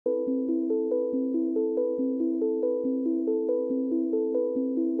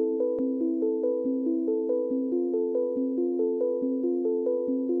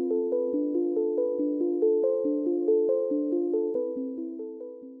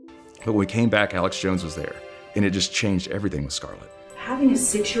But when we came back, Alex Jones was there, and it just changed everything with Scarlet. Having a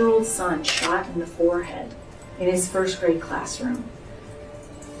 6-year-old son shot in the forehead in his first grade classroom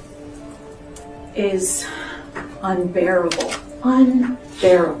is unbearable.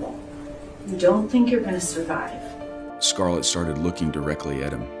 Unbearable. You don't think you're going to survive. Scarlet started looking directly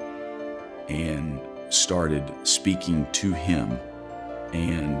at him and started speaking to him,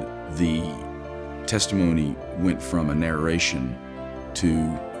 and the testimony went from a narration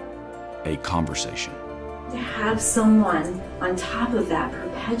to a conversation. To have someone on top of that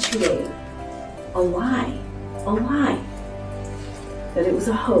perpetuate a lie, that it was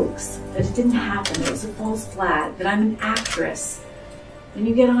a hoax, that it didn't happen, it was a false flag, that I'm an actress. Then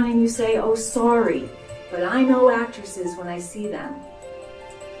you get on and you say, oh, sorry, but I know actresses when I see them.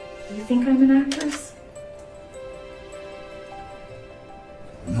 Do you think I'm an actress?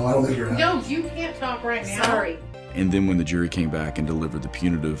 No, I don't think you're an actress. No, you can't talk right now. Sorry. And then when the jury came back and delivered the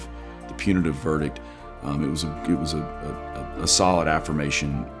punitive verdict, it was a solid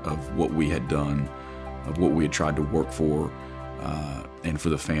affirmation of what we had done, of what we had tried to work for, and for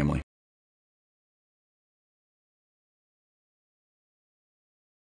the family.